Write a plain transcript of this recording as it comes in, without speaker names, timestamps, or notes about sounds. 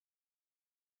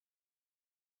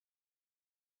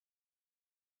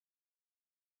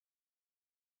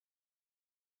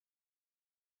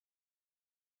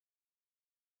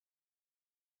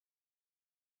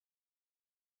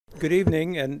Good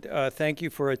evening, and thank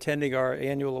you for attending our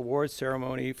annual awards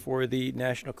ceremony for the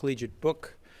National Collegiate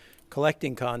Book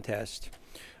Collecting Contest.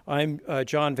 I'm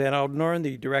John Van Oudenhoorn,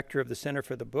 the director of the Center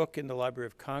for the Book in the Library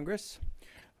of Congress,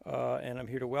 and I'm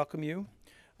here to welcome you.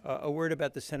 A word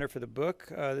about the Center for the Book.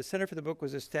 The Center for the Book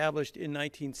was established in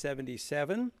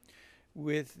 1977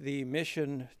 with the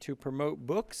mission to promote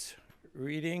books,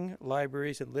 reading,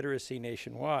 libraries, and literacy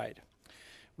nationwide.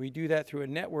 We do that through a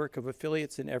network of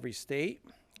affiliates in every state,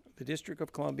 the District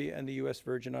of Columbia, and the U.S.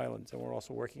 Virgin Islands. And we're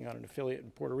also working on an affiliate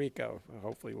in Puerto Rico.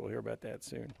 Hopefully we'll hear about that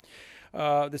soon.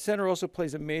 The center also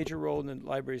plays a major role in the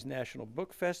library's National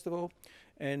Book Festival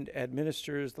and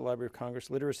administers the Library of Congress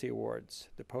Literacy Awards.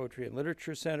 The Poetry and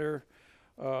Literature Center,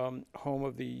 home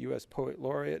of the U.S. Poet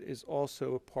Laureate, is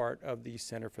also part of the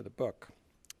Center for the Book.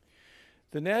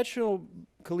 The National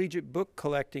Collegiate Book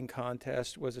Collecting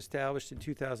Contest was established in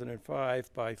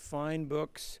 2005 by Fine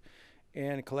Books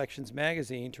and Collections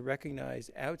Magazine to recognize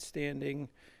outstanding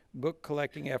book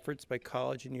collecting efforts by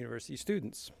college and university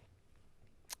students.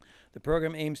 The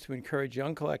program aims to encourage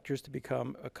young collectors to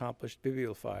become accomplished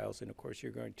bibliophiles, and of course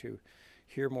you're going to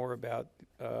hear more about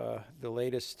the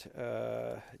latest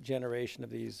generation of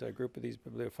these group of these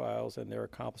bibliophiles and their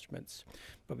accomplishments.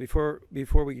 But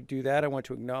before we do that, I want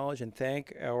to acknowledge and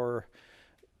thank our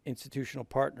institutional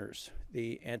partners,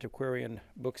 the Antiquarian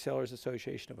Booksellers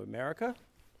Association of America,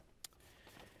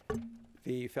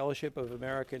 the Fellowship of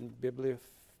American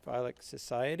Bibliophilic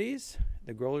Societies,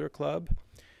 the Grolier Club,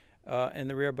 and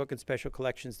the Rare Book and Special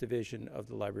Collections Division of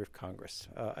the Library of Congress.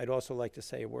 I'd also like to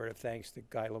say a word of thanks to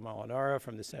Guy LaMolinara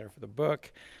from the Center for the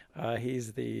Book.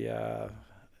 He's the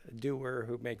doer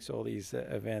who makes all these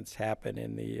events happen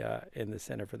in the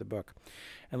Center for the Book.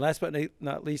 And last but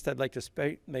not least, I'd like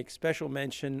to make special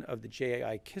mention of the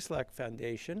J.I. Kislak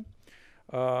Foundation.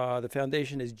 The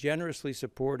foundation has generously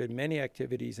supported many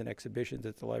activities and exhibitions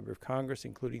at the Library of Congress,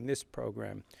 including this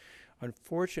program.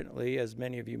 Unfortunately, as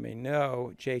many of you may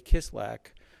know, Jay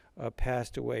Kislak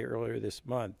passed away earlier this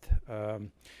month.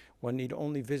 One need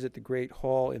only visit the Great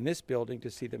Hall in this building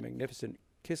to see the magnificent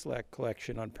Kislak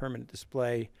collection on permanent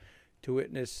display to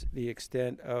witness the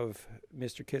extent of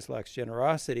Mr. Kislak's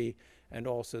generosity and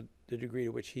also the degree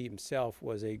to which he himself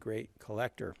was a great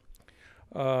collector.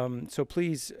 So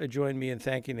please join me in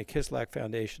thanking the Kislak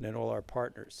Foundation and all our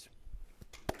partners.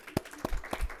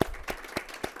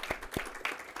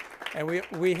 And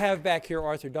we have back here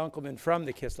Arthur Dunkelman from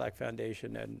the Kislak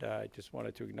Foundation, and I just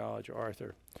wanted to acknowledge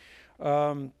Arthur.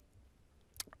 On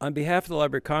behalf of the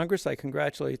Library of Congress, I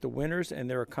congratulate the winners and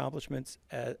their accomplishments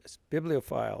as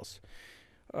bibliophiles.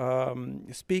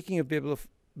 Speaking of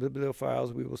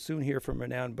bibliophiles, we will soon hear from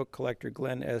renowned book collector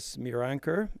Glenn S.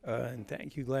 Miranker, and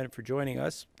thank you, Glenn, for joining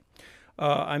us.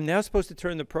 I'm now supposed to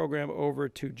turn the program over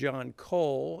to John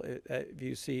Cole. If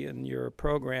you see in your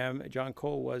program, John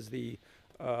Cole was the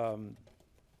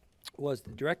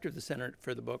director of the Center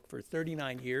for the Book for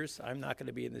 39 years. I'm not going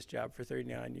to be in this job for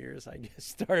 39 years. I just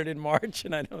started in March,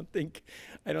 and I don't think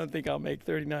I'll make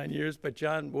 39 years. But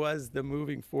John was the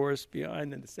moving force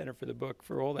behind the Center for the Book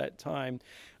for all that time.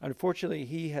 Unfortunately,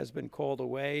 he has been called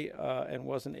away and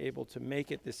wasn't able to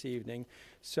make it this evening.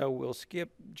 So we'll skip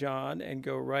John and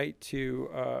go right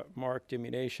to Mark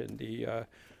Dimunation, the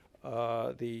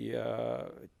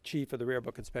chief of the Rare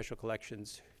Book and Special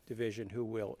Collections Division, who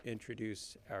will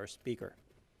introduce our speaker.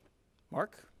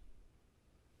 Mark?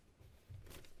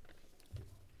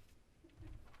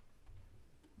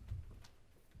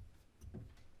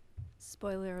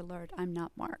 Spoiler alert, I'm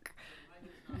not Mark.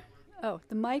 Oh,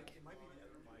 the mic?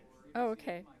 Oh,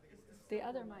 okay. The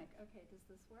other mic. Okay, does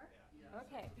this work?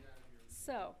 Okay.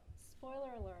 So,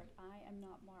 spoiler alert, I am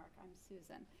not Mark, I'm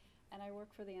Susan, and I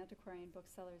work for the Antiquarian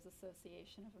Booksellers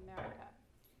Association of America.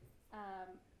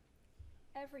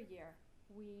 Every year,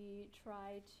 we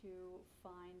try to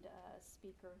find a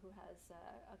speaker who has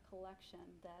a collection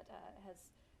that has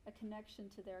a connection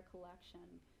to their collection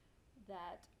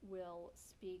that will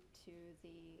speak to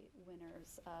the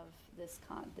winners of this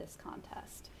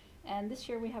contest. And this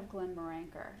year we have Glenn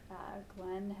Miranker.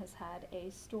 Glenn has had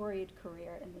a storied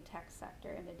career in the tech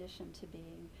sector in addition to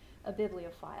being a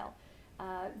bibliophile.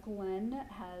 Glenn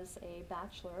has a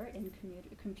bachelor in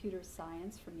computer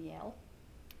science from Yale,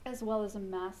 as well as a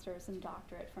master's and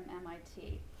doctorate from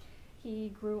MIT. He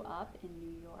grew up in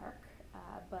New York,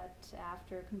 but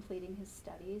after completing his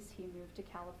studies, he moved to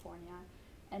California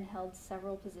and held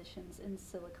several positions in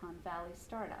Silicon Valley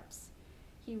startups.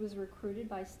 He was recruited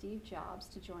by Steve Jobs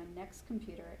to join Next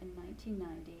Computer in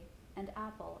 1990 and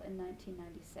Apple in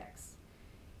 1996.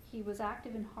 He was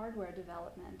active in hardware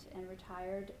development and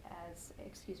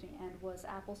was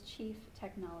Apple's chief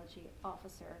technology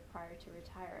officer prior to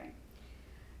retiring.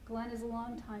 Glenn is a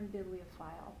longtime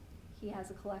bibliophile. He has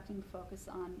a collecting focus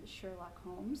on Sherlock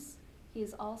Holmes. He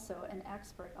is also an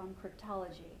expert on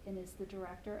cryptology and is the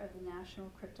director of the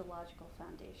National Cryptological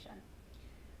Foundation.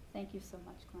 Thank you so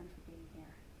much, Glenn, for being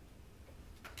here.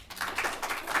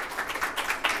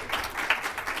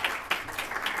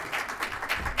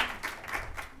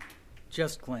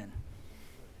 Just Glenn.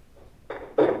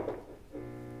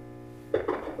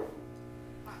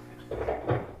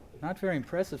 Not very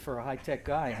impressive for a high-tech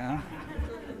guy, huh?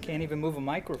 Can't even move a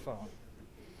microphone.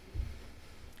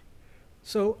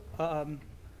 So, I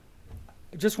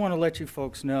just want to let you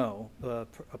folks know, a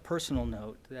personal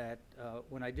note, that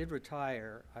when I did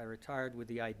retire, I retired with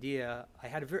the idea, I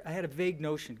had a vague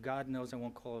notion, God knows I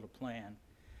won't call it a plan,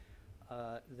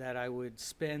 that I would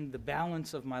spend the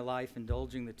balance of my life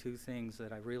indulging the two things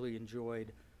that I really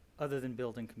enjoyed other than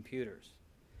building computers.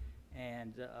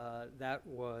 And that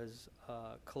was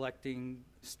collecting,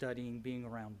 studying, being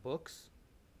around books,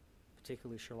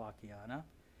 particularly Sherlockiana,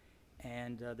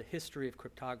 and the history of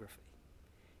cryptography.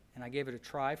 And I gave it a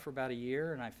try for about a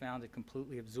year, and I found it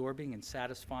completely absorbing and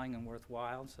satisfying and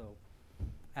worthwhile, so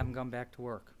I haven't gone back to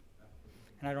work.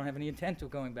 And I don't have any intent of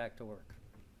going back to work.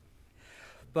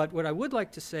 But what I would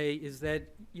like to say is that,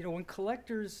 you know, when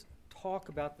collectors talk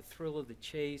about the thrill of the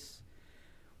chase,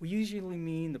 we usually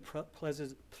mean the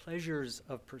pleasures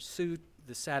of pursuit,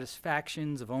 the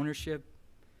satisfactions of ownership.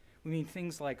 We mean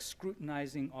things like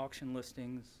scrutinizing auction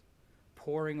listings,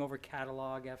 poring over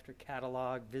catalog after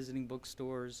catalog, visiting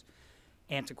bookstores,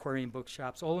 antiquarian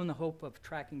bookshops, all in the hope of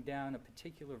tracking down a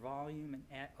particular volume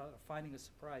and finding a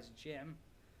surprise gem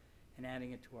and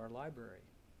adding it to our library.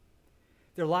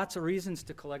 There are lots of reasons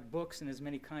to collect books and as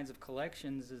many kinds of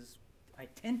collections as,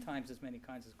 10 times as many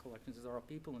kinds of collections as there are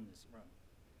people in this room.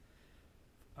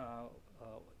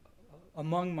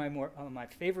 Among my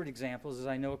favorite examples is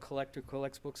I know a collector who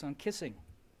collects books on kissing.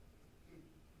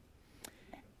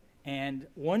 And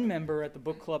one member at the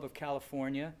Book Club of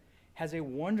California has a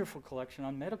wonderful collection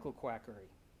on medical quackery.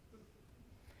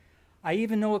 I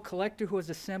even know a collector who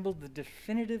has assembled the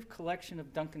definitive collection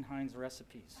of Duncan Hines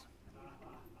recipes.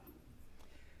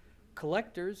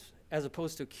 Collectors, as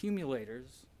opposed to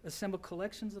accumulators, assemble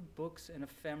collections of books and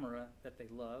ephemera that they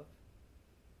love,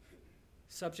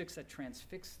 subjects that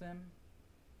transfix them,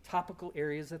 topical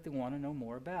areas that they want to know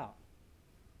more about.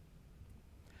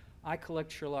 I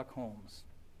collect Sherlock Holmes.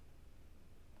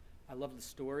 I love the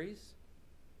stories,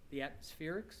 the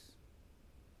atmospherics,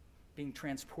 being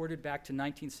transported back to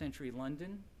 19th century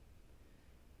London,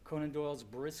 Conan Doyle's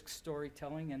brisk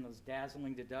storytelling and those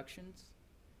dazzling deductions,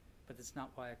 but that's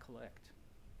not why I collect.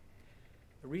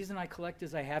 The reason I collect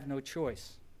is I have no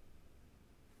choice.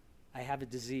 I have a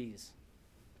disease.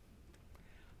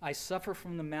 I suffer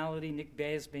from the malady Nick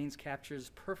Baines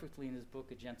captures perfectly in his book,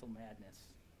 A Gentle Madness.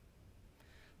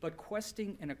 But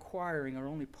questing and acquiring are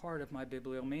only part of my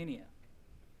bibliomania.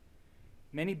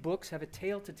 Many books have a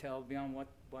tale to tell beyond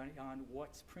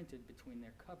what's printed between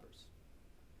their covers.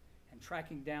 And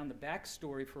tracking down the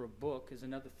backstory for a book is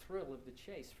another thrill of the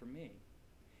chase for me.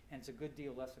 And it's a good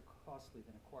deal less costly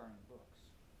than acquiring books.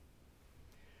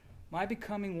 My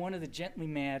becoming one of the gently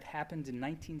mad happened in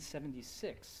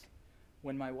 1976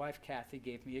 when my wife Kathy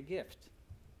gave me a gift.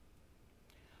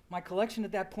 My collection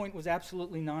at that point was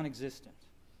absolutely non-existent.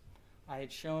 I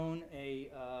had shown a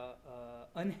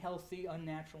unhealthy,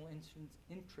 unnatural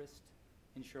interest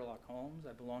in Sherlock Holmes.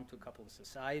 I belonged to a couple of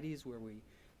societies where we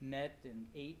met and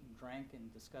ate and drank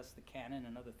and discussed the canon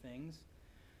and other things.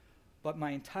 But my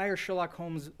entire Sherlock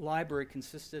Holmes library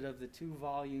consisted of the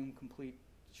 2-volume complete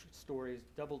stories,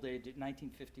 Doubleday,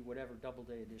 1950, whatever,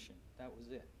 Doubleday edition. That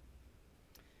was it.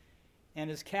 And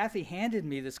as Kathy handed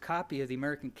me this copy of the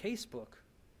American Casebook,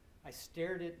 I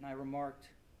stared at it and I remarked,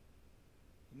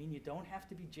 "You mean you don't have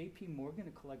to be J.P. Morgan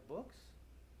to collect books?"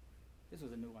 This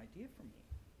was a new idea for me.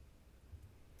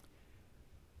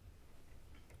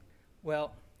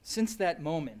 Well, since that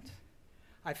moment,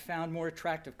 I've found more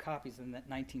attractive copies than that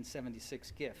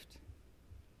 1976 gift.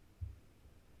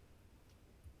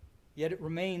 Yet it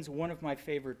remains one of my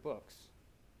favorite books.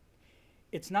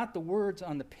 It's not the words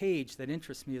on the page that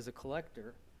interest me as a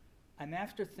collector. I'm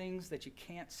after things that you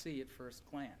can't see at first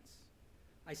glance.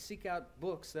 I seek out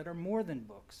books that are more than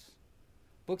books,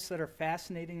 books that are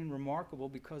fascinating and remarkable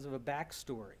because of a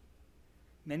backstory.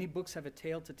 Many books have a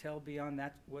tale to tell beyond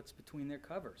that what's between their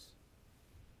covers.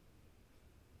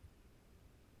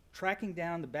 Tracking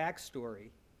down the backstory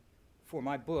for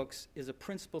my books is a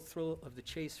principal thrill of the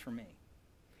chase for me,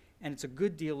 and it's a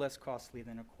good deal less costly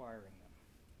than acquiring them.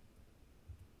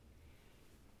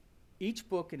 Each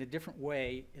book, in a different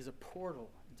way, is a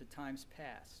portal into times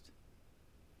past,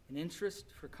 an interest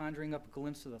for conjuring up a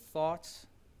glimpse of the thoughts,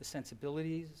 the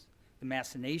sensibilities, the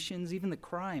machinations, even the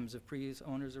crimes of previous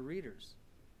owners or readers.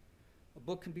 A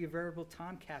book can be a veritable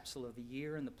time capsule of the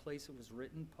year and the place it was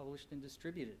written, published, and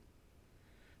distributed.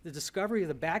 The discovery of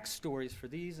the backstories for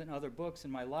these and other books in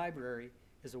my library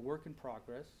is a work in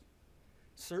progress,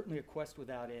 certainly a quest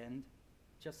without end,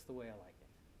 just the way I like it.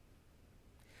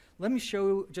 Let me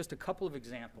show just a couple of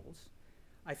examples.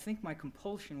 I think my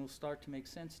compulsion will start to make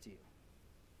sense to you.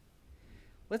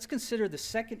 Let's consider the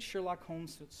second Sherlock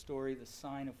Holmes story, The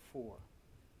Sign of Four.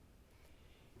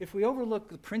 If we overlook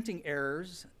the printing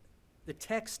errors, the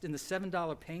text in the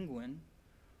 $7 Penguin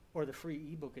or the free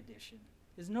ebook edition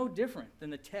is no different than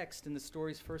the text in the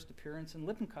story's first appearance in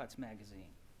Lippincott's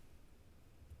magazine.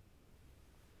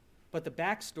 But the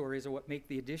backstories are what make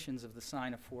the editions of The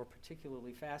Sign of Four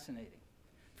particularly fascinating.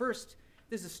 First,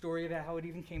 there's a story about how it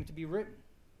even came to be written.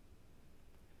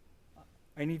 Are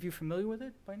any of you familiar with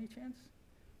it, by any chance?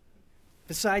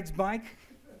 Besides Mike?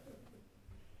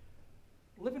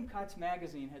 Lippincott's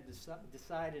magazine had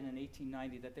decided in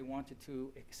 1890 that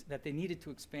that they needed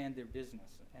to expand their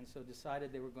business, and so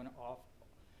decided they were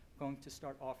going to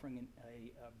start offering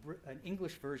an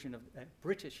English version a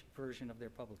British version of their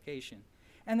publication,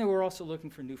 and they were also looking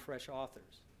for new, fresh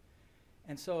authors.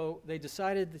 And so they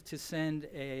decided to send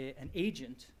an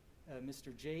agent,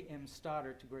 Mr. J.M.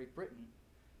 Stoddard, to Great Britain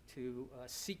to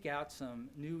seek out some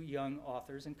new young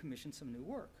authors and commission some new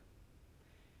work.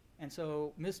 And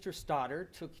so Mr.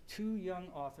 Stoddard took two young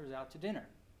authors out to dinner.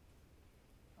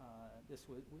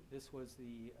 This was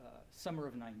the summer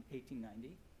of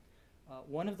 1890.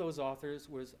 One of those authors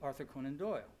was Arthur Conan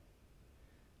Doyle.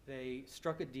 They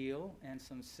struck a deal, and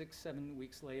some 6-7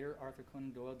 weeks later, Arthur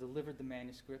Conan Doyle delivered the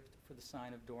manuscript for The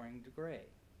Sign of Dorian Gray.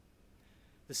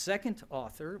 The second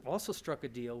author also struck a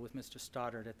deal with Mr.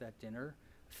 Stoddard at that dinner,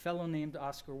 a fellow named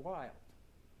Oscar Wilde.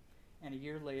 And a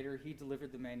year later, he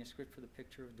delivered the manuscript for the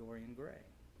picture of Dorian Gray.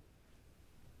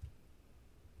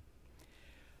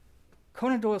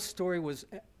 Conan Doyle's story was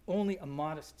only a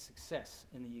modest success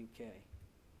in the UK.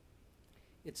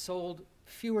 It sold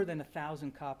fewer than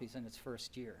 1,000 copies in its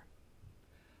first year.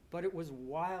 But it was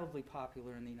wildly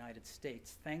popular in the United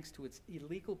States thanks to its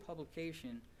illegal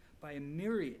publication by a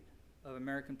myriad of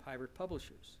American pirate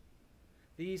publishers.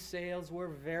 These sales were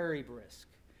very brisk,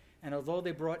 and although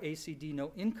they brought ACD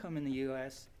no income in the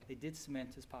US, they did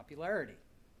cement his popularity.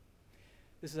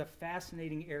 This is a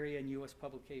fascinating area in US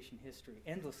publication history,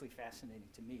 endlessly fascinating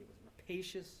to me. It was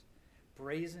rapacious,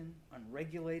 brazen,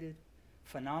 unregulated,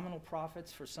 phenomenal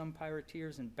profits for some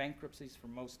pirateers and bankruptcies for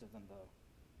most of them, though.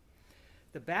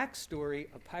 The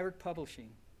backstory of pirate publishing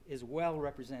is well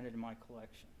represented in my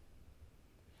collection.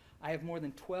 I have more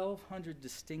than 1,200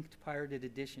 distinct pirated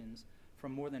editions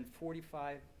from more than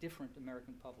 45 different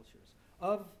American publishers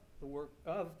of the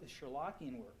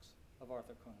Sherlockian works of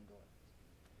Arthur Conan Doyle.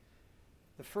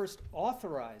 The first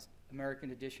authorized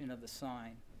American edition of The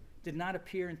Sign did not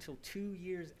appear until 2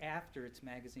 years after its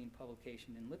magazine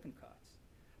publication in Lippincott's.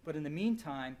 But in the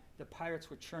meantime, the pirates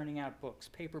were churning out books,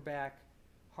 paperback,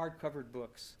 hard-covered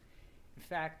books. In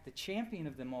fact, the champion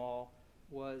of them all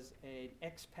was an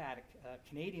expat,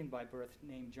 Canadian by birth,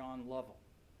 named John Lovell.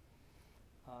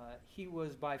 He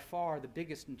was by far the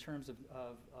biggest in terms of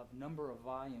number of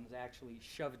volumes actually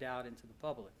shoved out into the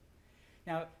public.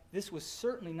 Now, this was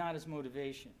certainly not his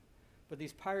motivation, but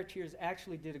these pirateers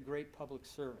actually did a great public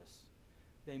service.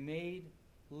 They made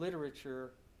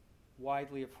literature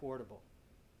widely affordable.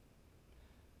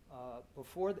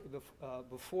 Before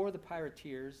the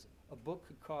pirateers, a book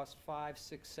could cost $5,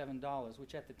 $6, $7,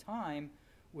 which at the time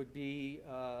would be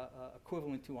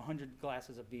equivalent to 100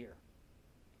 glasses of beer.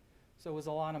 So it was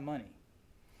a lot of money.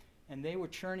 And they were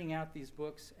churning out these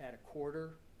books at a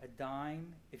quarter, a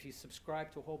dime, if you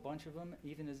subscribed to a whole bunch of them,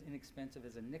 even as inexpensive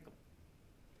as a nickel.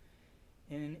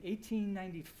 And in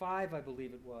 1895, I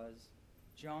believe it was,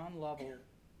 John Lovell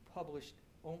published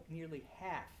nearly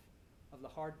half of the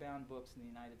hardbound books in the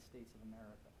United States of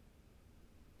America.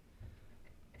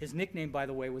 His nickname, by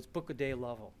the way, was Book-a-Day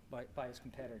Lovell by his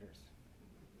competitors.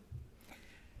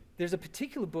 There's a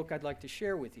particular book I'd like to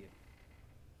share with you.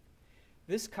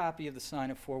 This copy of The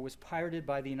Sign of Four was pirated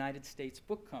by the United States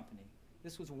Book Company.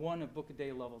 This was one of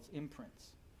Book-a-Day Lovell's imprints.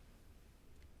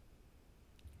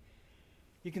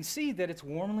 You can see that it's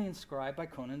warmly inscribed by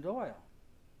Conan Doyle.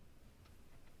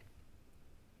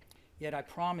 Yet I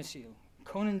promise you,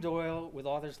 Conan Doyle, with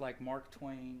authors like Mark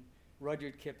Twain,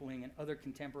 Rudyard Kipling, and other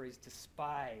contemporaries,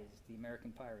 despised the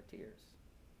American pirateers.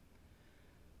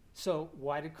 So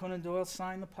why did Conan Doyle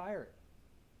sign the pirate?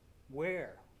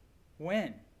 Where?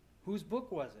 When? Whose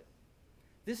book was it?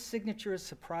 This signature is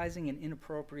surprising and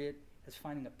inappropriate as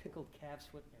finding a pickled calf's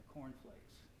foot in your cornflakes.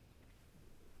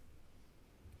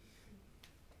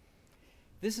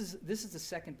 This is the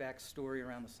second backstory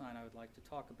around the sign I would like to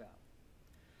talk about.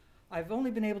 I've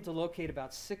only been able to locate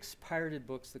about 6 pirated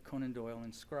books that Conan Doyle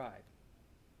inscribed.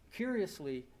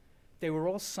 Curiously, they were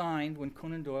all signed when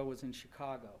Conan Doyle was in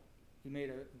Chicago. He made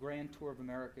a grand tour of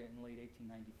America in late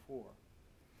 1894.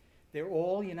 They're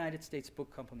all United States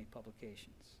Book Company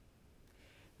publications.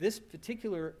 This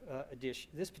particular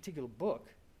book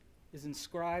is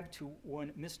inscribed to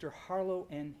one Mr. Harlow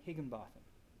N. Higginbotham.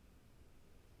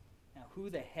 Now, who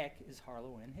the heck is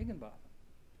Harlow N. Higginbotham?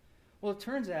 Well, it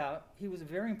turns out he was a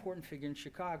very important figure in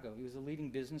Chicago. He was a leading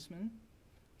businessman,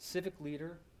 civic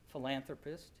leader,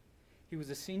 philanthropist. He was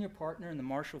a senior partner in the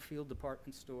Marshall Field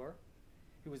department store.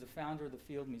 He was the founder of the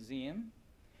Field Museum.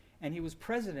 And he was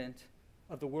president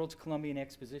of the World's Columbian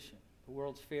Exposition, the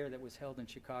World's Fair that was held in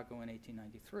Chicago in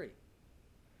 1893.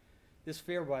 This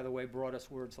fair, by the way, brought us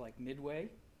words like Midway,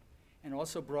 and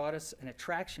also brought us an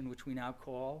attraction which we now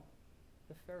call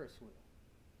the Ferris wheel.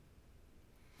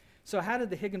 So how did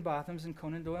the Higginbothams and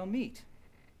Conan Doyle meet?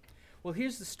 Well,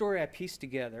 here's the story I pieced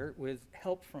together with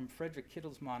help from Frederick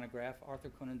Kittle's monograph, Arthur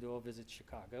Conan Doyle Visits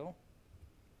Chicago,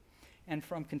 and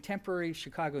from contemporary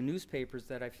Chicago newspapers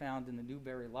that I found in the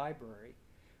Newberry Library,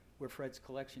 where Fred's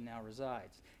collection now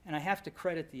resides. And I have to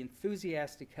credit the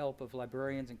enthusiastic help of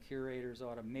librarians and curators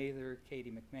Autumn Mather,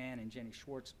 Katie McMahon, and Jenny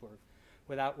Schwartzberg,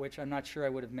 without which I'm not sure I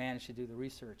would have managed to do the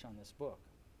research on this book.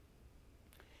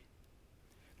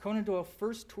 Conan Doyle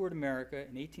first toured America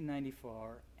in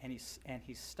 1894, and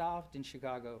he stopped in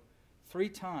Chicago 3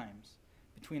 times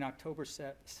between October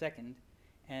 2nd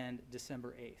and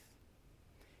December 8th.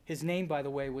 His name, by the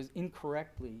way, was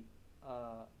incorrectly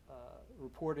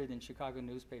reported in Chicago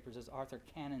newspapers as Arthur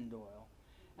Conan Doyle,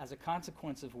 as a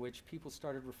consequence of which people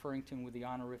started referring to him with the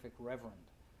honorific Reverend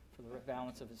for the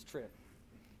balance of his trip.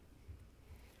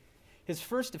 His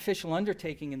first official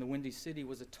undertaking in the Windy City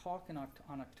was a talk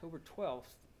on October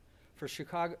 12th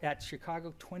at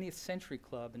Chicago 20th Century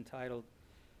Club entitled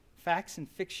Facts and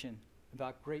Fiction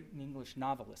About Great English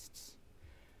Novelists.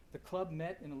 The club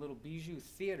met in a little bijou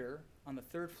theater on the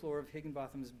 3rd floor of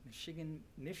Higginbotham's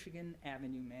Michigan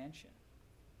Avenue mansion.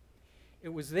 It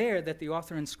was there that the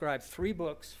author inscribed 3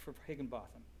 books for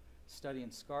Higginbotham: Study in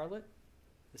Scarlet,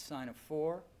 The Sign of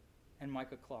 4, and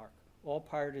Micah Clark, all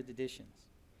pirated editions.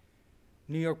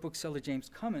 New York bookseller James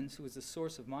Cummins, who was the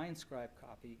source of my inscribed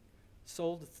copy,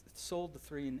 sold the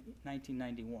 3 in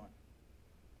 1991.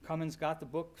 Cummins got the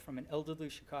book from an elderly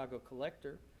Chicago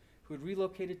collector who had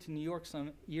relocated to New York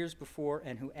some years before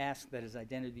and who asked that his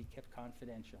identity be kept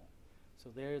confidential. So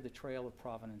there the trail of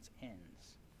provenance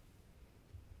ends.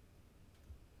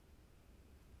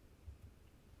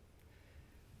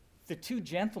 The 2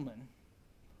 gentlemen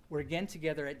were again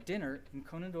together at dinner in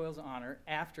Conan Doyle's honor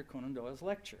after Conan Doyle's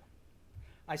lecture.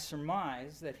 I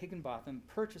surmise that Higginbotham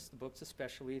purchased the books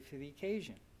especially for the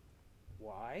occasion.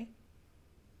 Why?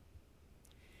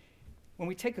 When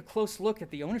we take a close look at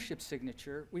the ownership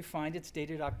signature, we find it's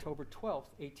dated October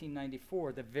 12th,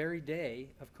 1894, the very day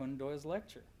of Conan Doyle's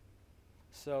lecture.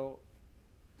 So,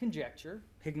 conjecture,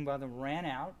 Higginbotham ran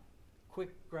out,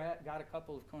 got a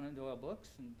couple of Conan Doyle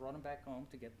books and brought them back home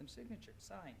to get them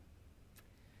signed.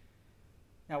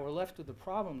 Now we're left with the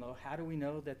problem, though. How do we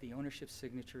know that the ownership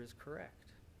signature is correct?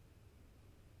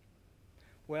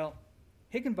 Well,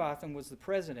 Higginbotham was the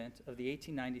president of the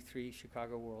 1893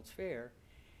 Chicago World's Fair,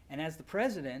 and as the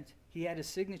president, he had his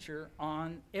signature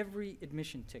on every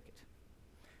admission ticket.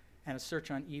 And a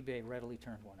search on eBay readily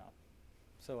turned one up.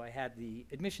 So I had the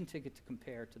admission ticket to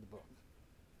compare to the book.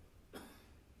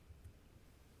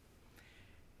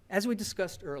 As we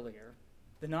discussed earlier,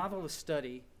 the novel The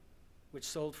Study, which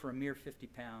sold for a mere 50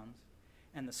 pounds,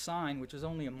 and The Sign, which was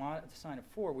only The Sign of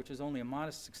 4, which was only a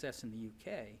modest success in the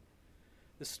UK,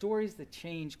 the stories that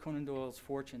changed Conan Doyle's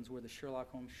fortunes were the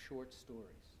Sherlock Holmes short stories.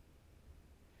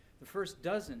 The first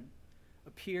dozen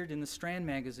appeared in the Strand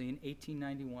magazine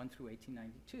 1891 through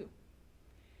 1892,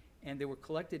 and they were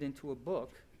collected into a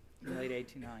book in late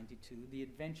 1892, The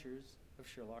Adventures of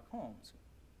Sherlock Holmes.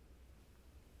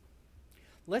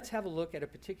 Let's have a look at a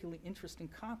particularly interesting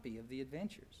copy of The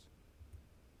Adventures.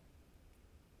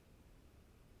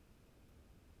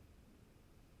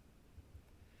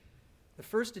 The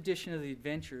first edition of The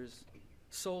Adventures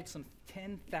sold some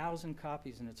 10,000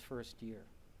 copies in its first year.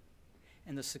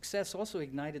 And the success also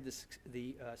ignited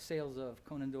the sales of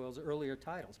Conan Doyle's earlier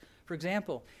titles. For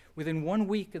example, within 1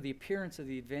 week of the appearance of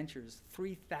The Adventures,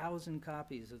 3,000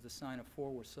 copies of The Sign of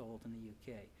 4 were sold in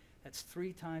the UK. That's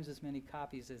 3 times as many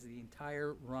copies as the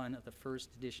entire run of the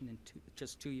first edition in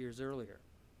just 2 years earlier.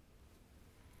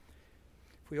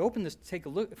 If we open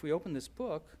this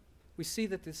book, we see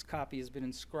that this copy has been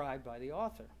inscribed by the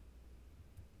author.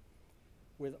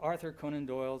 with Arthur Conan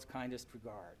Doyle's kindest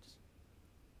regards.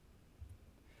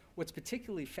 What's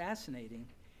particularly fascinating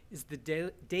is the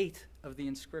date of the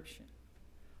inscription.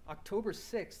 October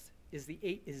 6th is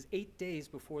 8 days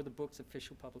before the book's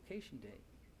official publication date.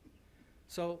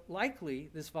 So likely,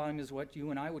 this volume is what you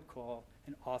and I would call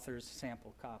an author's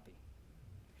sample copy.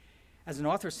 As an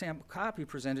author's sample copy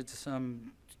presented to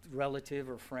some relative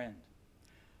or friend.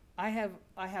 I have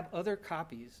other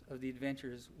copies of the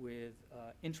adventures with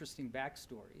interesting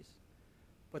backstories,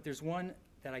 but there's one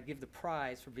that I give the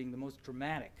prize for being the most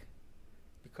dramatic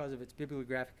because of its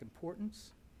bibliographic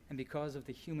importance and because of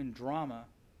the human drama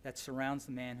that surrounds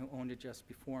the man who owned it just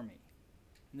before me.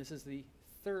 And this is the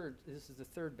third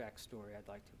backstory I'd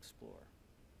like to explore.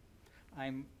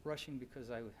 I'm rushing because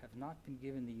I have not been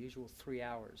given the usual 3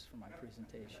 hours for my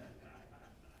presentation.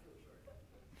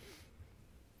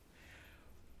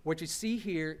 What you see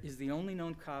here is the only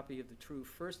known copy of the true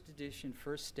first edition,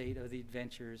 first state of the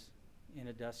adventures in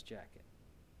a dust jacket.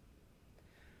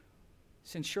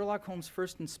 Since Sherlock Holmes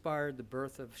first inspired the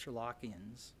birth of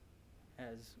Sherlockians,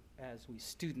 as we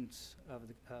students of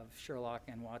Sherlock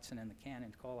and Watson and the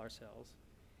canon call ourselves,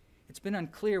 it's been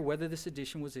unclear whether this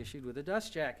edition was issued with a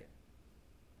dust jacket.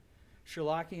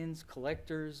 Sherlockians,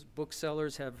 collectors,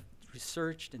 booksellers have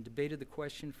researched and debated the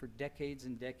question for decades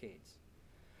and decades.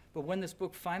 But when this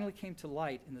book finally came to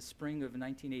light in the spring of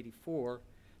 1984,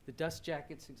 the dust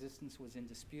jacket's existence was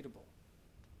indisputable.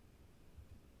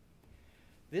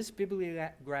 This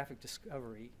bibliographic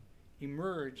discovery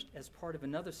emerged as part of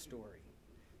another story,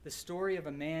 the story of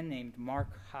a man named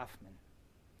Mark Hoffman.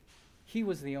 He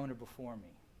was the owner before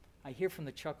me. I hear from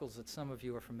the chuckles that some of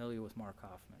you are familiar with Mark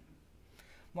Hoffman.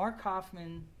 Mark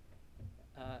Hoffman,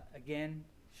 again,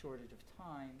 shortage of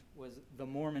time, was the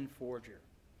Mormon forger.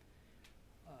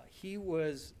 He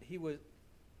was, oh, I was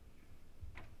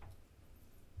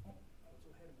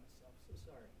ahead of myself, so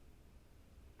sorry.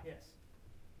 Yes.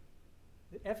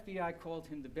 The FBI called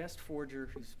him the best forger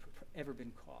who's ever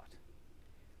been caught.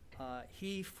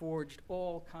 He forged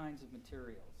all kinds of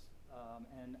materials,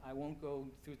 and I won't go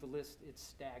through the list, it's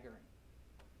staggering.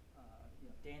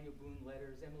 Daniel Boone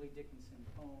letters, Emily Dickinson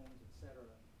poems, etc.,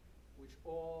 which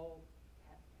all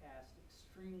passed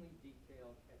extremely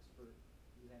detailed expert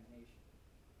examination.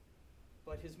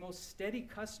 But his most steady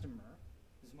customer,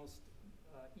 his most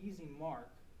easy mark,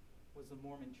 was the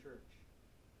Mormon Church.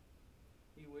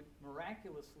 He would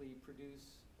miraculously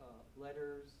produce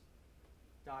letters,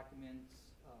 documents,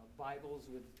 Bibles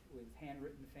with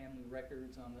handwritten family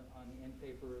records on the end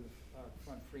paper, the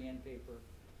front free end paper,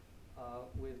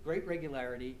 with great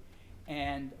regularity.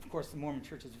 And of course, the Mormon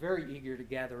Church is very eager to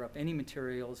gather up any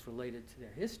materials related to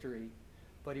their history,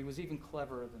 but he was even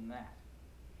cleverer than that.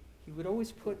 He would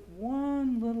always put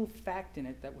one little fact in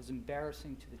it that was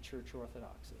embarrassing to the church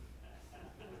orthodoxy.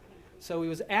 So he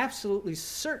was absolutely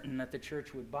certain that the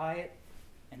church would buy it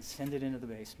and send it into the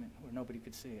basement where nobody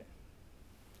could see it.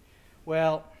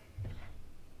 Well,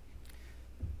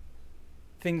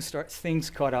 things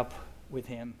caught up with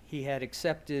him. He had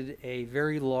accepted a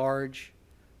very large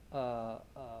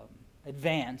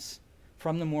advance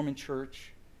from the Mormon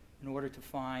Church in order to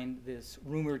find this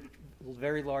rumored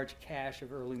very large cache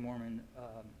of early Mormon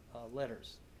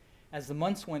letters. As the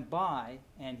months went by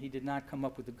and he did not come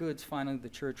up with the goods, finally the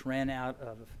church ran out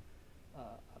of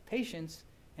patience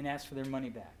and asked for their money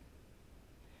back.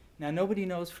 Now nobody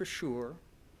knows for sure,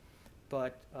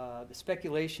 but the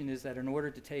speculation is that in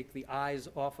order to take the eyes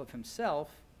off of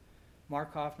himself,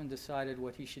 Mark Hoffman decided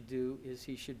what he should do is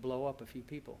he should blow up a few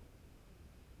people.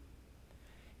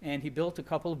 And he built a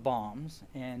couple of bombs,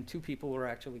 and 2 people were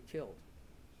actually killed.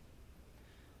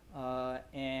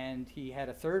 And he had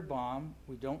a third bomb.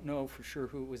 We don't know for sure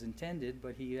who it was intended,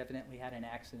 but he evidently had an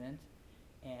accident,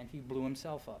 and he blew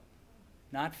himself up.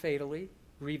 Not fatally,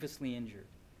 grievously injured.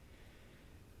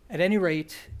 At any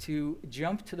rate, to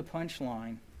jump to the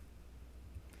punchline,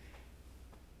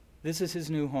 this is his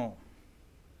new home.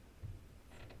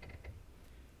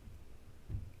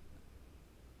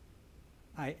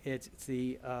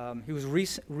 He was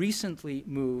recently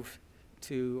moved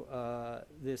to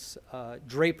this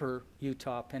Draper,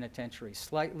 Utah penitentiary,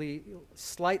 slightly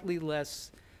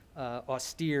less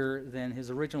austere than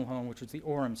his original home, which was the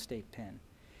Orem State Pen.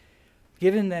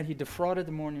 Given that he defrauded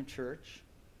the Mormon Church,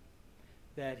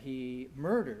 that he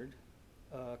murdered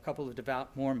a couple of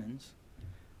devout Mormons,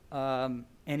 and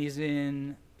he's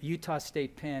in Utah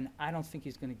State Pen, I don't think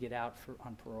he's going to get out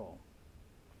on parole.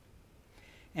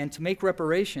 And to make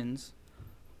reparations,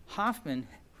 Hoffman,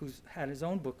 who's had his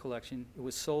own book collection, it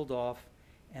was sold off,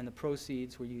 and the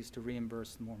proceeds were used to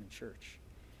reimburse the Mormon Church.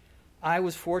 I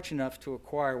was fortunate enough to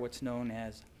acquire what's known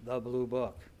as the Blue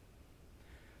Book.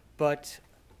 But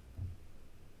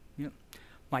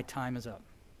my time is up.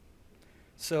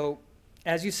 So,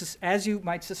 as you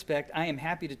might suspect, I am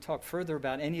happy to talk further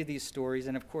about any of these stories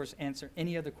and, of course, answer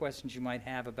any other questions you might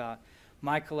have about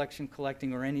my collection,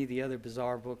 collecting, or any of the other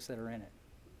bizarre books that are in it.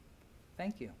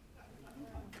 Thank you.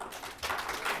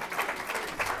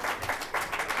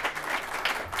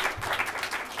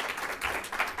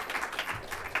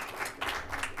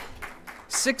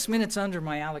 6 minutes under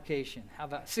my allocation. How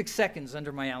about 6 seconds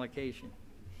under my allocation?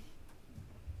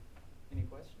 Any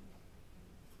questions?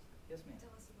 Yes, ma'am.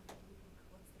 Tell us about the blue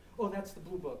book. What's the Oh, that's the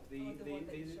blue book. the one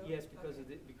that you showed? Yes, because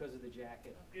Okay. of the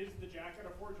jacket. Is the jacket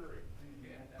a forgery?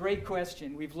 Great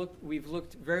question. We've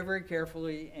looked very, very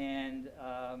carefully, and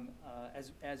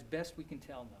as best we can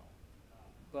tell, no.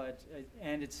 But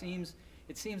and it seems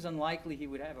unlikely he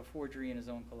would have a forgery in his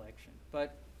own collection,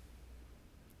 but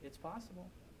it's possible.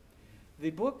 The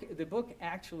book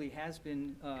actually has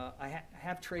been. I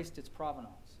have traced its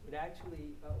provenance. It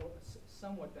actually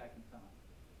somewhat back in time.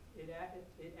 It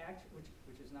actually,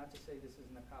 which is not to say this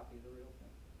isn't a copy of the real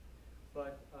thing,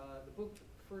 but the book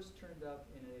first turned up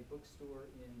in a bookstore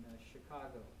in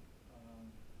Chicago.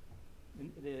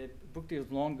 The book dealer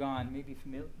is long gone, maybe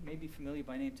familiar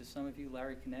by name to some of you,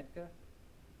 Larry Konetka.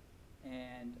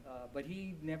 And but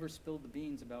he never spilled the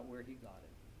beans about where he got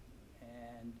it.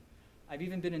 And I've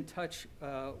even been in touch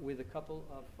with a couple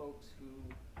of folks who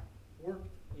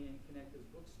worked in Konetka's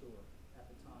bookstore at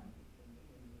the time, in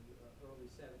the early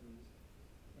 70s,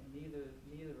 and neither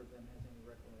of them has any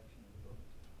recollection of the book.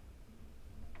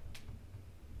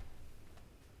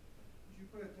 Did you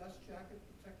put a dust jacket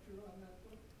protector on that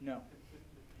book? No.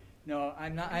 No,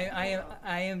 I'm not.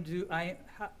 I'm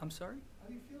sorry? How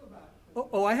do you feel about it?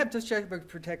 Oh, I have dust jacket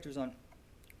protectors on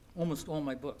almost all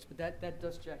my books, but that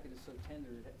dust jacket is so tender.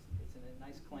 It's in a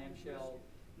nice clamshell.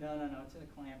 No, it's in a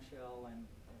clamshell and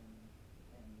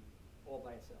all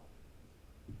by itself.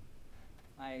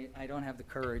 I don't have the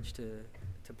courage to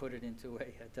put it into a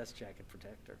dust jacket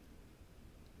protector.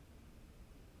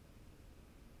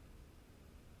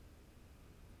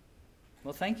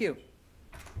 Well, thank you.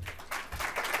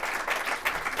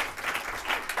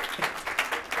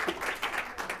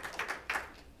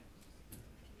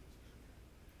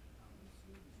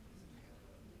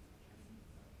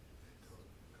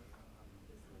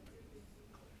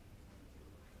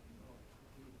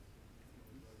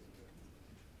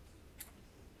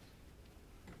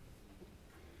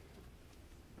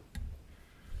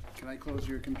 Can I close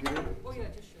your computer? Oh, yeah,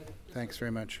 just shut it. Thanks very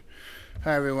much.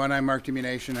 Hi, everyone. I'm Mark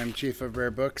Demunation. I'm Chief of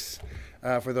Rare Books.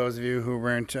 For those of you who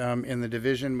weren't in the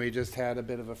division, we just had a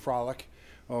bit of a frolic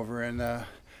over in the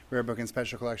Rare Book and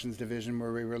Special Collections Division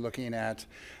where we were looking at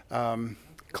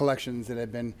collections that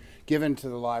had been given to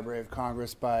the Library of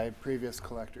Congress by previous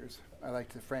collectors. I like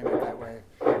to frame it that way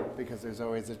because there's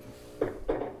always a...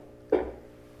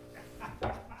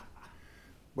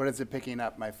 What is it picking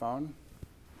up? My phone?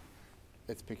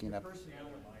 It's picking up.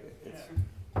 It's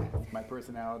my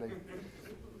personality.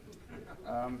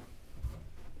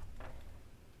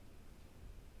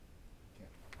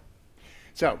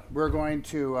 So we're going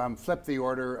to flip the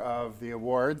order of the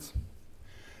awards,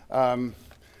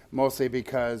 mostly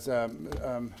because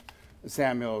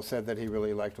Samuel said that he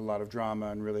really liked a lot of drama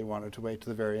and really wanted to wait to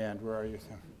the very end. Where are you?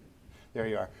 There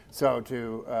you are. So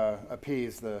to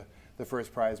appease the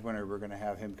first prize winner, we're going to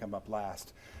have him come up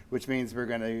last, which means we're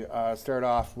going to start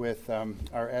off with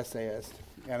our essayist.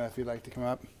 Anna, if you'd like to come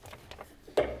up.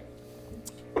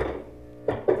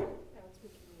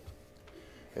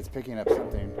 It's picking up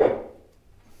something.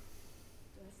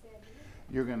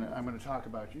 I'm gonna talk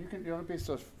about you. You don't be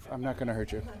so. I'm not gonna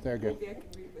hurt you. They're good.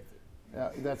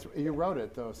 You wrote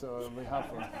it though, so it'll be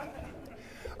helpful.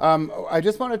 I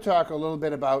just want to talk a little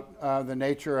bit about the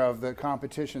nature of the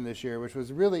competition this year, which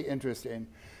was really interesting.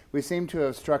 We seem to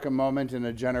have struck a moment in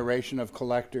a generation of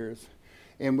collectors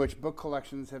in which book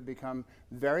collections have become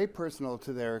very personal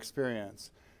to their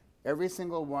experience. Every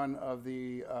single one of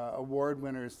the award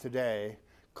winners today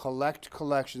collect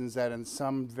collections that in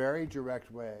some very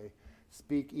direct way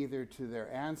speak either to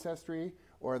their ancestry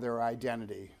or their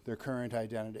identity, their current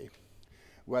identity.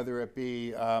 Whether it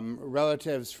be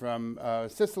relatives from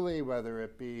Sicily, whether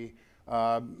it be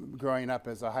growing up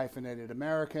as a hyphenated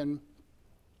American,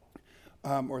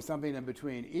 or something in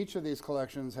between. Each of these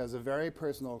collections has a very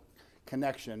personal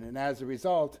connection, and as a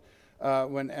result,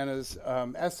 when Anna's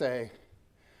essay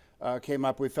came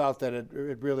up, we felt that it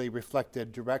really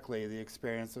reflected directly the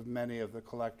experience of many of the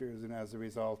collectors, and as a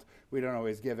result, we don't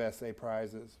always give essay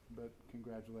prizes, but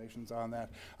congratulations on that.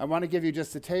 I want to give you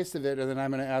just a taste of it, and then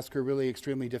I'm going to ask her really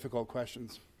extremely difficult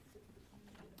questions.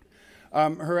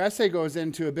 Her essay goes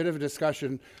into a bit of a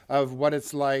discussion of what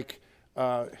it's like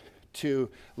to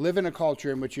live in a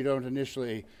culture in which you don't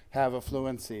initially have a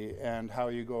fluency, and how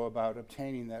you go about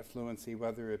obtaining that fluency,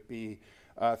 whether it be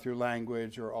through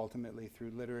language or ultimately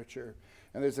through literature.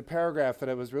 And there's a paragraph that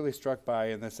I was really struck by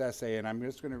in this essay, and I'm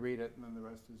just going to read it, and then the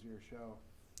rest is your show.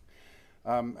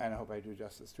 And I hope I do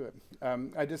justice to it.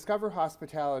 I discover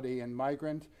hospitality in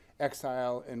migrant,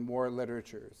 exile, and war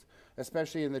literatures,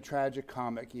 especially in the tragic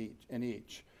comic in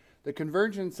each. The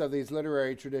convergence of these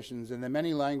literary traditions and the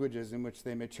many languages in which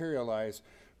they materialize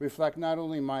reflect not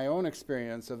only my own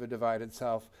experience of a divided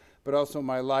self, but also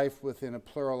my life within a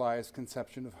pluralized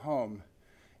conception of home.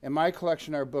 In my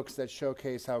collection are books that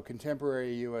showcase how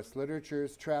contemporary U.S.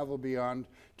 literatures travel beyond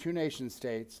two nation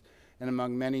states and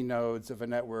among many nodes of a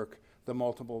network, the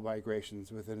multiple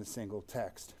migrations within a single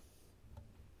text.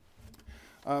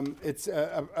 It's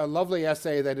a lovely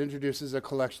essay that introduces a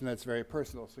collection that's very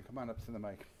personal, so come on up to the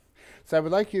mic. So I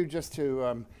would like you just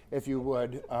to, if you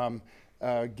would,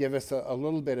 give us a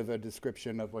little bit of a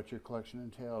description of what your collection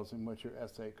entails and what your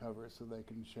essay covers so they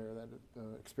can share that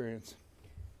experience.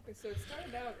 Okay, so it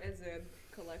started out as a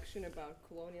collection about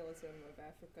colonialism of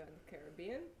Africa and the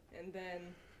Caribbean, and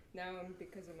then now,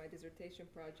 because of my dissertation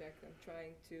project, I'm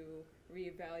trying to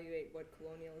reevaluate what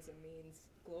colonialism means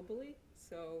globally.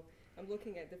 So I'm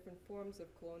looking at different forms of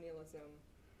colonialism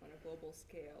on a global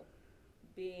scale,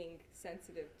 being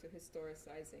sensitive to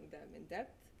historicizing them in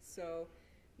depth. So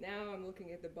now I'm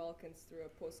looking at the Balkans through a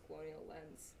post-colonial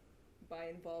lens by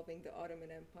involving the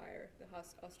Ottoman Empire, the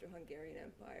Austro-Hungarian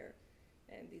Empire,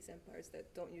 and these empires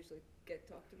that don't usually get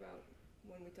talked about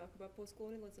when we talk about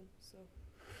post-colonialism. So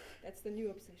that's the new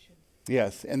obsession.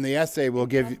 Yes, and the essay will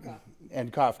give you,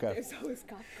 and Kafka. There's always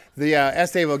Kafka. The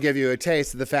essay will give you a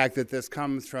taste of the fact that this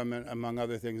comes from, among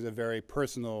other things, a very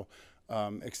personal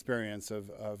experience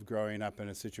of growing up in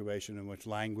a situation in which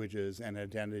languages and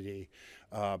identity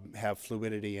have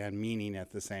fluidity and meaning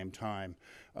at the same time,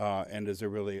 and is a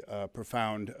really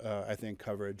profound, I think,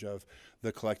 coverage of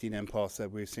the collecting impulse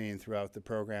that we've seen throughout the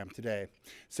program today.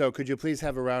 So could you please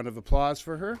have a round of applause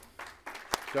for her?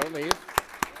 Don't leave.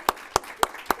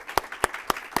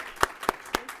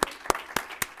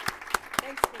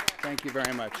 Thanks for that. Thank you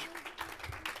very much.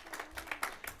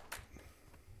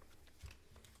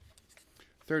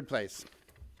 Third place,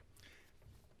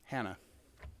 Hannah.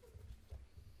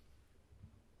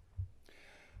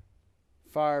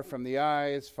 Far from the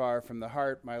eyes, far from the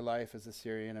heart, my life as a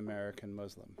Syrian-American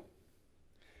Muslim.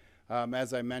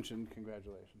 As I mentioned,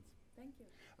 congratulations. Thank you.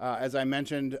 As I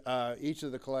mentioned, each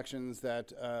of the collections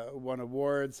that won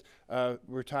awards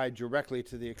were tied directly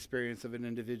to the experience of an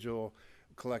individual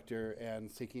collector and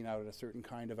seeking out a certain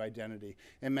kind of identity.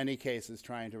 In many cases,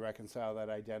 trying to reconcile that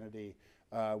identity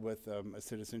with a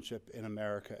citizenship in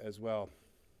America as well.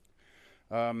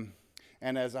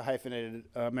 And as a hyphenated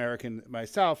American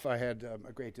myself, I had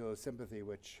a great deal of sympathy,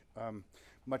 which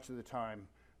much of the time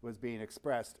was being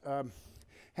expressed.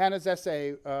 Hannah's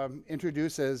essay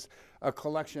introduces a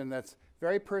collection that's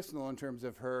very personal in terms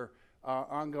of her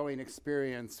ongoing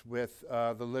experience with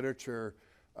the literature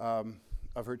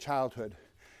of her childhood.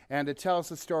 And it tells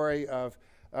the story of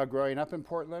growing up in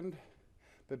Portland,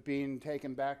 but being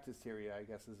taken back to Syria, I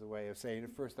guess is a way of saying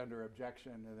it, first under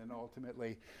objection and then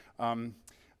ultimately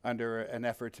under an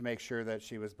effort to make sure that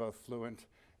she was both fluent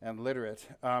and literate.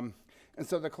 And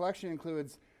so the collection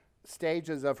includes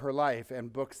stages of her life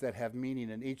and books that have meaning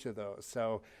in each of those.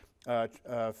 So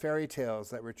fairy tales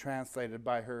that were translated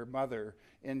by her mother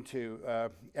into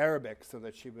Arabic so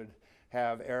that she would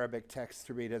have Arabic texts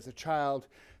to read as a child,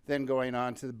 then going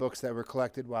on to the books that were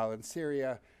collected while in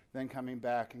Syria, then coming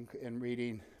back and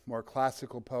reading more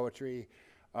classical poetry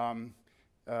in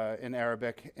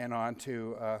Arabic, and on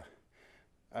to,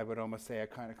 I would almost say, a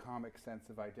kind of comic sense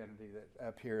of identity that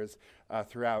appears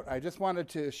throughout. I just wanted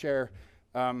to share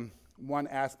one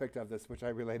aspect of this, which I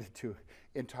related to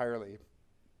entirely.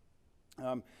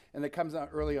 And it comes out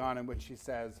early on in which she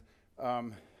says,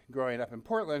 growing up in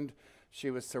Portland, she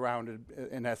was surrounded,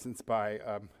 in essence, by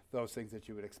those things that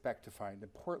you would expect to find in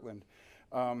Portland.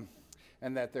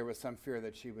 And that there was some fear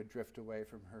that she would drift away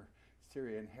from her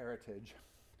Syrian heritage.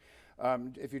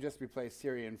 If you just replace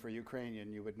Syrian for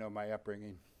Ukrainian, you would know my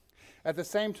upbringing. At the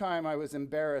same time, I was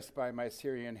embarrassed by my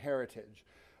Syrian heritage.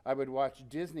 I would watch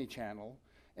Disney Channel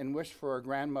and wish for a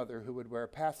grandmother who would wear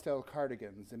pastel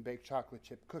cardigans and bake chocolate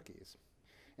chip cookies.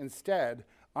 Instead,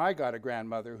 I got a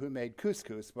grandmother who made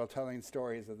couscous while telling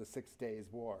stories of the 6 Days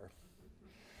War.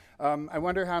 I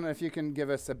wonder, Hannah, if you can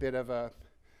give us a bit of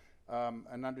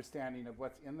an understanding of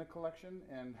what's in the collection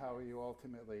and how you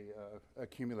ultimately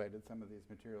accumulated some of these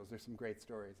materials. There's some great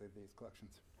stories in these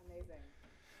collections. Amazing.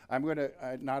 I'm going to,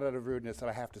 not out of rudeness, but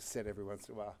I have to sit every once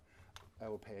in a while. I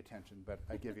will pay attention, but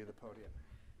I give you the podium.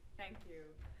 Thank you.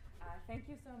 Thank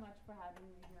you so much for having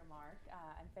me here, Mark,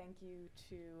 and thank you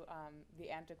to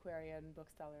the Antiquarian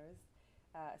Booksellers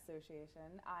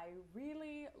Association. I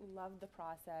really love the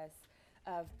process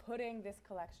of putting this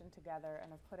collection together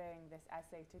and of putting this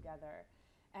essay together.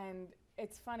 And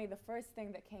it's funny, the first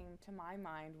thing that came to my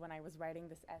mind when I was writing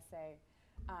this essay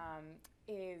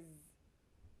is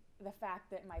the fact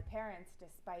that my parents,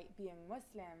 despite being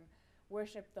Muslim,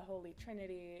 worshiped the Holy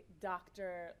Trinity,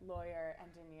 doctor, lawyer,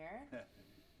 engineer.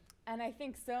 And I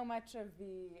think so much of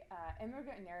the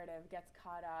immigrant narrative gets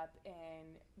caught up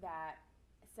in that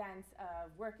sense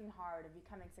of working hard, of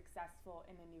becoming successful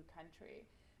in a new country.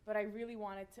 But I really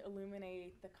wanted to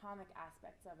illuminate the comic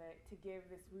aspects of it, to give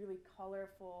this really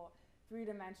colorful,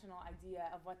 three-dimensional idea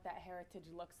of what that heritage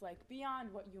looks like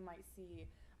beyond what you might see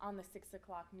on the 6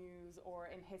 o'clock news or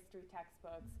in history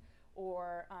textbooks,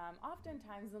 or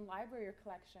oftentimes in library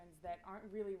collections that aren't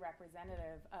really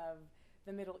representative of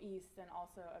the Middle East and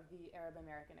also of the Arab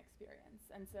American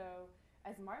experience. And so,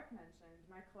 as Mark mentioned,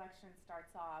 my collection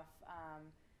starts off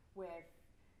with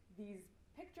these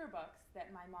picture books that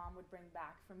my mom would bring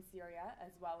back from Syria,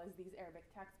 as well as these Arabic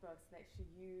textbooks that she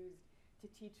used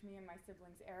to teach me and my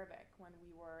siblings Arabic when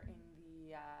we were in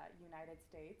the United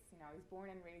States. You know, I was born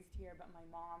and raised here, but my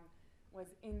mom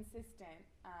was insistent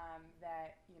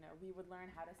that, you know, we would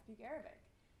learn how to speak Arabic.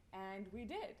 And we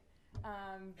did.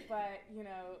 But, you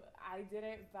know, I did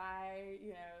it by,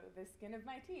 you know, the skin of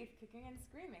my teeth, kicking and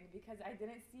screaming, because I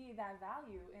didn't see that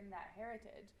value in that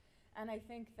heritage. And I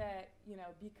think that, you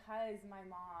know, because my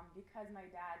mom, because my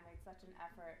dad made such an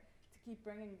effort to keep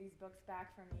bringing these books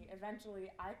back for me, eventually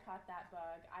I caught that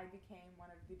bug. I became one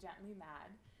of the gently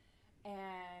mad.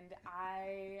 And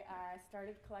I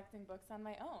started collecting books on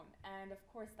my own. And of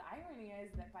course, the irony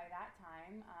is that by that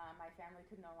time, my family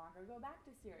could no longer go back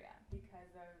to Syria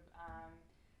because of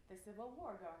the civil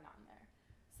war going on there.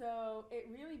 So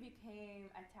it really became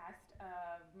a test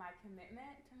of my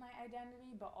commitment to my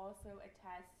identity, but also a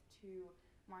test to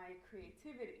my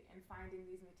creativity in finding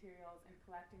these materials and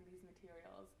collecting these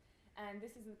materials. And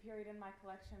this is the period in my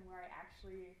collection where I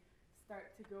actually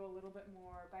start to go a little bit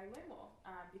more bilingual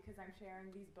because I'm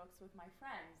sharing these books with my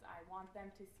friends. I want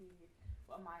them to see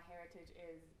what my heritage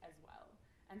is as well.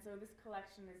 And so this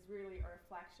collection is really a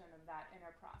reflection of that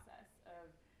inner process of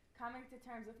coming to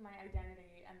terms with my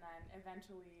identity and then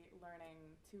eventually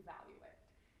learning to value it.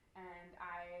 And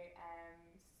I am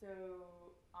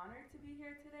so honored to be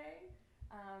here today.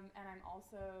 And I'm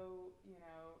also, you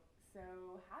know,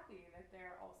 so happy that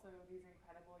there are also these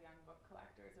incredible young book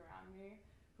collectors around me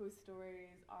whose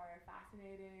stories are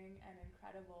fascinating and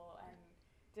incredible and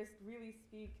just really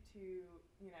speak to,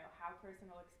 you know, how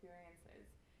personal experiences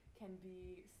can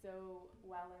be so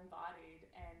well embodied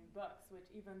in books, which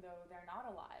even though they're not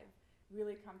alive,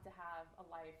 really come to have a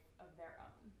life of their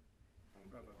own.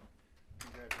 Thank Bravo. you.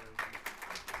 Congratulations.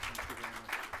 Thank you very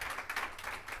much.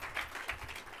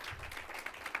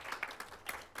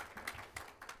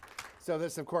 So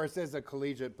this, of course, is a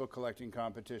collegiate book collecting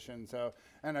competition. So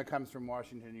Anna comes from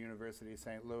Washington University,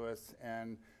 St. Louis,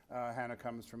 and Hannah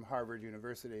comes from Harvard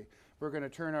University. We're going to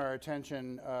turn our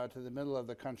attention to the middle of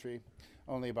the country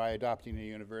only by adopting a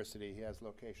university. He has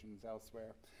locations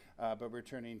elsewhere. But we're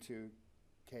turning to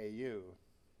KU,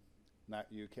 not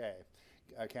UK,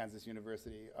 Kansas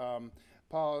University.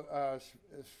 Paul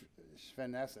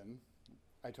Schvenessen,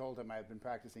 I told him I've been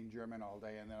practicing German all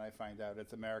day, and then I find out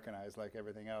it's Americanized like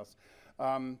everything else.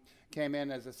 Came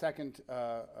in as a second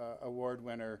award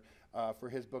winner for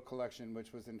his book collection,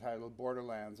 which was entitled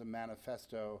Borderlands, a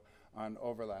Manifesto on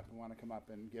Overlap. I want to come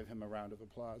up and give him a round of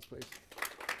applause, please.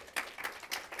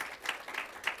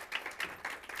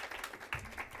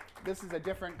 This is a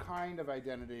different kind of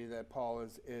identity that Paul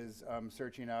is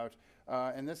searching out.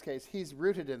 In this case, he's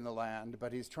rooted in the land,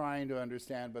 but he's trying to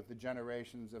understand what the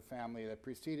generations of family that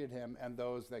preceded him and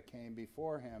those that came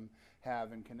before him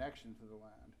have in connection to the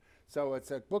land. So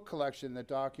it's a book collection that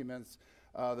documents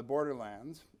the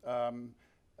borderlands,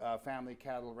 family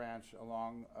cattle ranch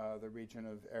along the region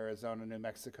of Arizona, New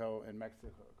Mexico, and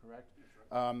Mexico, correct?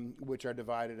 Which are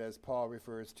divided, as Paul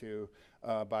refers to,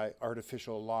 by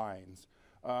artificial lines.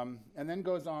 And then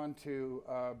goes on to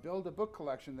build a book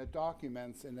collection that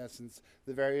documents, in essence,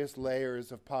 the various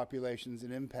layers of populations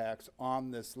and impacts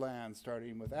on this land,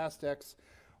 starting with Aztecs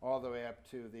all the way up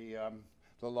to the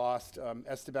lost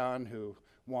Esteban, who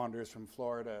wanders from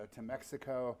Florida to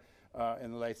Mexico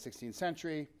in the late 16th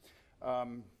century.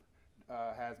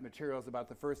 Has materials about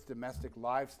the first domestic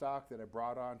livestock that are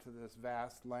brought onto this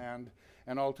vast land,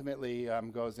 and ultimately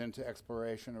goes into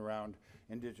exploration around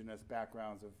indigenous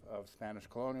backgrounds of Spanish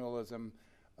colonialism,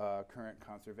 current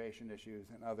conservation issues,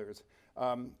 and others.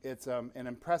 It's an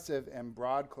impressive and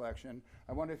broad collection.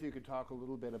 I wonder if you could talk a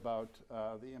little bit about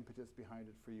the impetus behind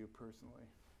it for you personally.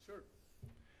 Sure.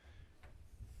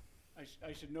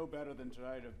 I should know better than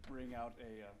try to bring out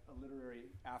a literary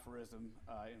aphorism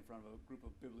in front of a group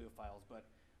of bibliophiles, but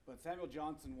Samuel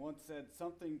Johnson once said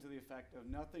something to the effect of,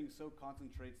 "Nothing so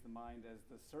concentrates the mind as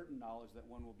the certain knowledge that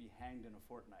one will be hanged in a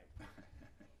fortnight."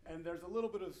 And there's a little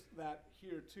bit of that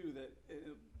here too, that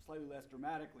slightly less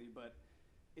dramatically, but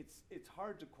it's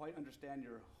hard to quite understand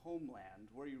your homeland,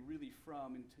 where you're really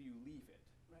from, until you leave it,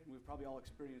 right? And we've probably all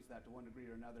experienced that to one degree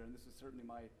or another, and this is certainly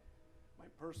my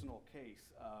personal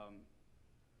case.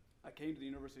 I came to the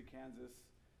University of Kansas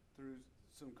through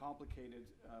some complicated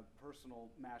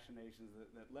personal machinations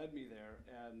that led me there,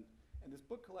 and this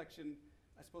book collection,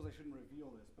 I suppose I shouldn't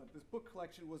reveal this, but this book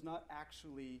collection was not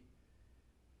actually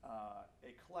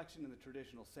a collection in the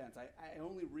traditional sense. I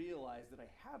only realized that I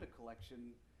had a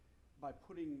collection by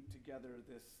putting together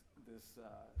this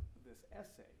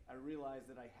essay. I realized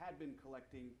that I had been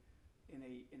collecting in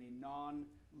a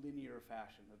non-linear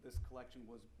fashion, that this collection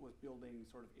was building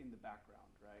sort of in the background,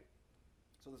 right?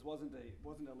 So this wasn't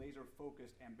a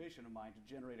laser-focused ambition of mine to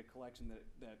generate a collection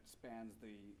that spans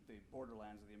the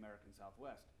borderlands of the American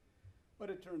Southwest. But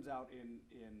it turns out in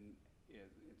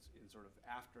sort of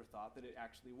afterthought that it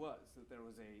actually was, that there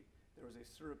was a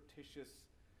surreptitious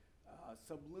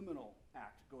subliminal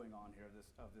act going on here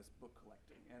of this book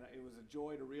collecting, and it was a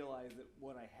joy to realize that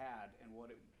what I had and what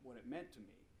it meant to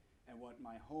me, and what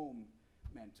my home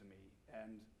meant to me,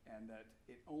 and that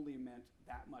it only meant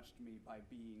that much to me by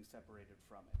being separated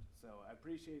from it. So I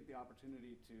appreciate the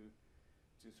opportunity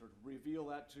to sort of reveal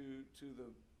that to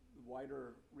the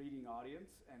wider reading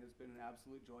audience, and it's been an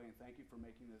absolute joy, and thank you for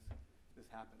making this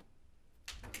happen.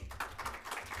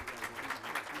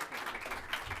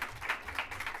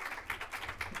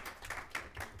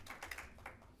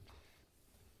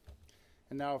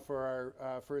 And now for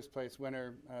our first place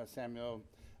winner, Samuel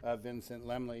Vincent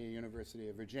Lemley, University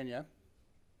of Virginia.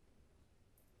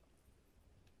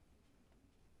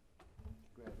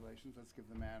 Congratulations. Let's give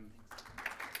the man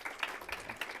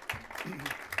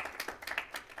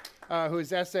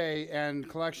whose essay and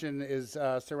collection is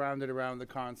surrounded around the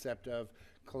concept of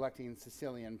collecting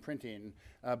Sicilian printing,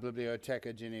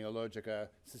 Bibliotheca Genealogica,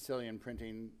 Sicilian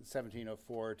printing,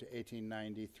 1704 to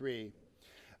 1893.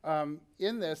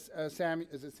 In this, Sam,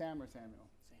 is it Sam or Samuel?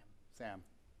 Sam.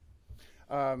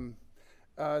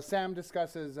 Sam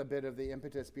discusses a bit of the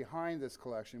impetus behind this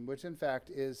collection, which in fact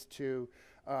is to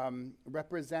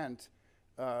represent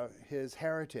his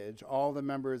heritage, all the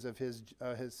members of his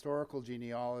historical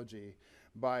genealogy,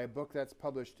 by a book that's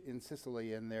published in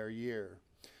Sicily in their year,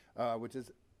 which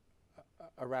is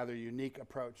a rather unique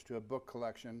approach to a book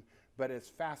collection, but it's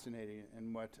fascinating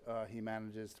in what he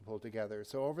manages to pull together.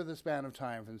 So over the span of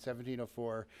time from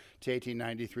 1704 to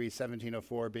 1893,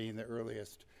 1704 being the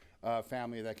earliest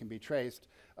family that can be traced,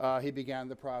 he began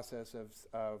the process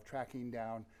of tracking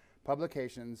down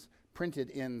publications printed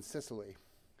in Sicily.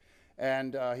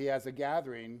 And he has a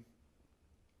gathering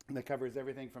that covers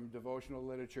everything from devotional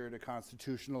literature to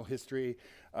constitutional history,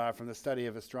 from the study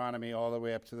of astronomy all the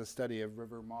way up to the study of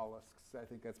river mollusks. I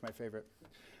think that's my favorite.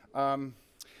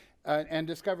 And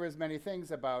discovers many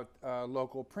things about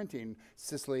local printing,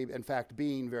 Sicily, in fact,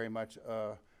 being very much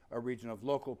a region of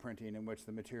local printing in which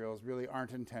the materials really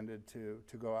aren't intended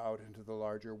to go out into the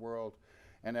larger world,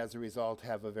 and as a result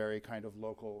have a very kind of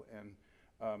local and,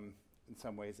 in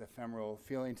some ways, ephemeral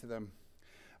feeling to them.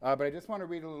 But I just want to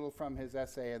read a little from his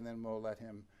essay, and then we'll let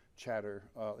him chatter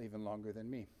even longer than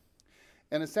me.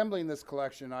 In assembling this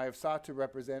collection, I have sought to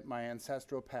represent my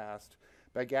ancestral past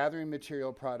by gathering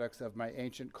material products of my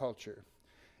ancient culture.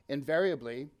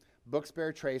 Invariably, books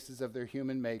bear traces of their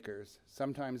human makers,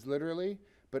 sometimes literally,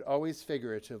 but always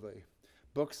figuratively.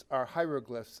 Books are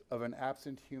hieroglyphs of an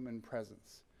absent human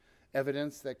presence,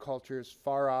 evidence that cultures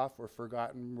far off or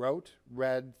forgotten wrote,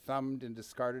 read, thumbed, and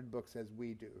discarded books as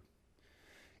we do.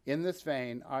 In this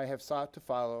vein, I have sought to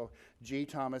follow G.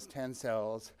 Thomas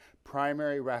Tensel's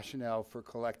primary rationale for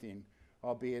collecting,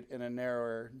 albeit in a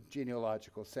narrower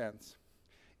genealogical sense.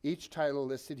 Each title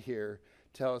listed here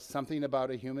tells something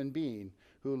about a human being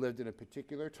who lived in a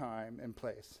particular time and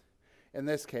place. In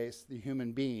this case, the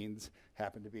human beings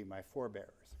happen to be my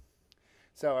forebears.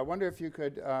 So I wonder if you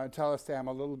could tell us, Sam,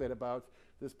 a little bit about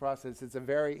this process. It's a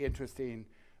very interesting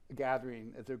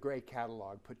gathering. It's a great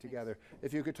catalog put together.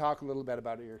 If you could talk a little bit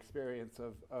about your experience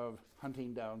of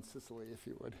hunting down Sicily, if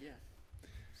you would. Yeah.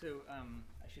 So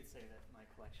I should say that my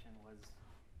collection was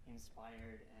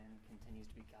inspired and continues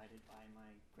to be guided by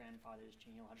my grandfather's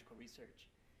genealogical research.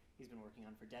 he's been working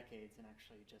on for decades and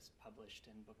actually just published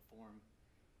in book form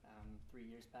 3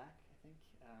 years back, I think.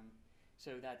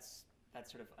 So that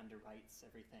sort of underwrites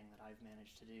everything that I've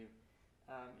managed to do.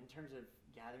 In terms of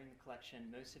gathering the collection,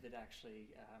 most of it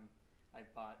actually I've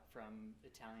bought from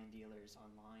Italian dealers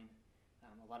online.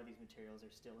 A lot of these materials are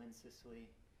still in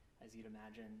Sicily, as you'd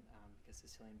imagine, because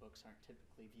Sicilian books aren't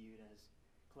typically viewed as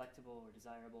collectible or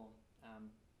desirable.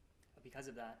 But because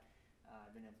of that,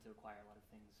 I've been able to acquire a lot of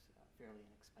things fairly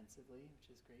inexpensively, which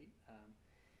is great.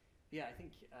 Yeah, I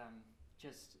think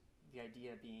just the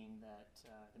idea being that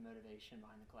the motivation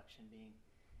behind the collection being,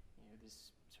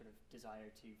 this sort of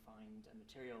desire to find a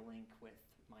material link with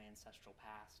my ancestral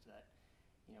past that,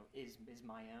 is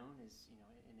my own, is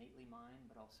innately mine,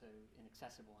 but also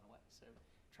inaccessible in a way. So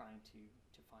trying to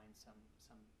find some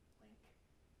link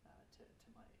to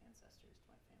my ancestors, to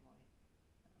my family.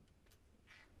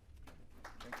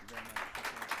 Thank you very much.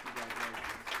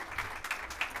 Congratulations.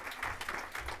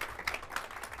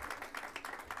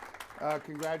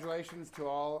 Congratulations to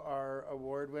all our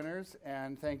award winners,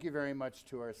 and thank you very much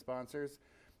to our sponsors.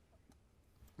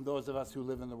 Those of us who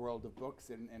live in the world of books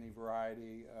in any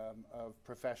variety of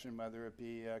profession, whether it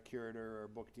be a curator or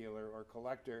book dealer or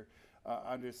collector,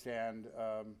 understand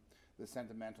the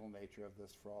sentimental nature of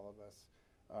this for all of us.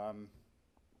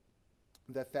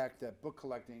 The fact that book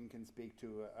collecting can speak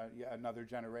to another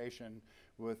generation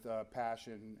with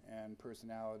passion and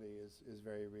personality is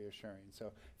very reassuring.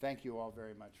 So thank you all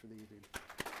very much for the evening.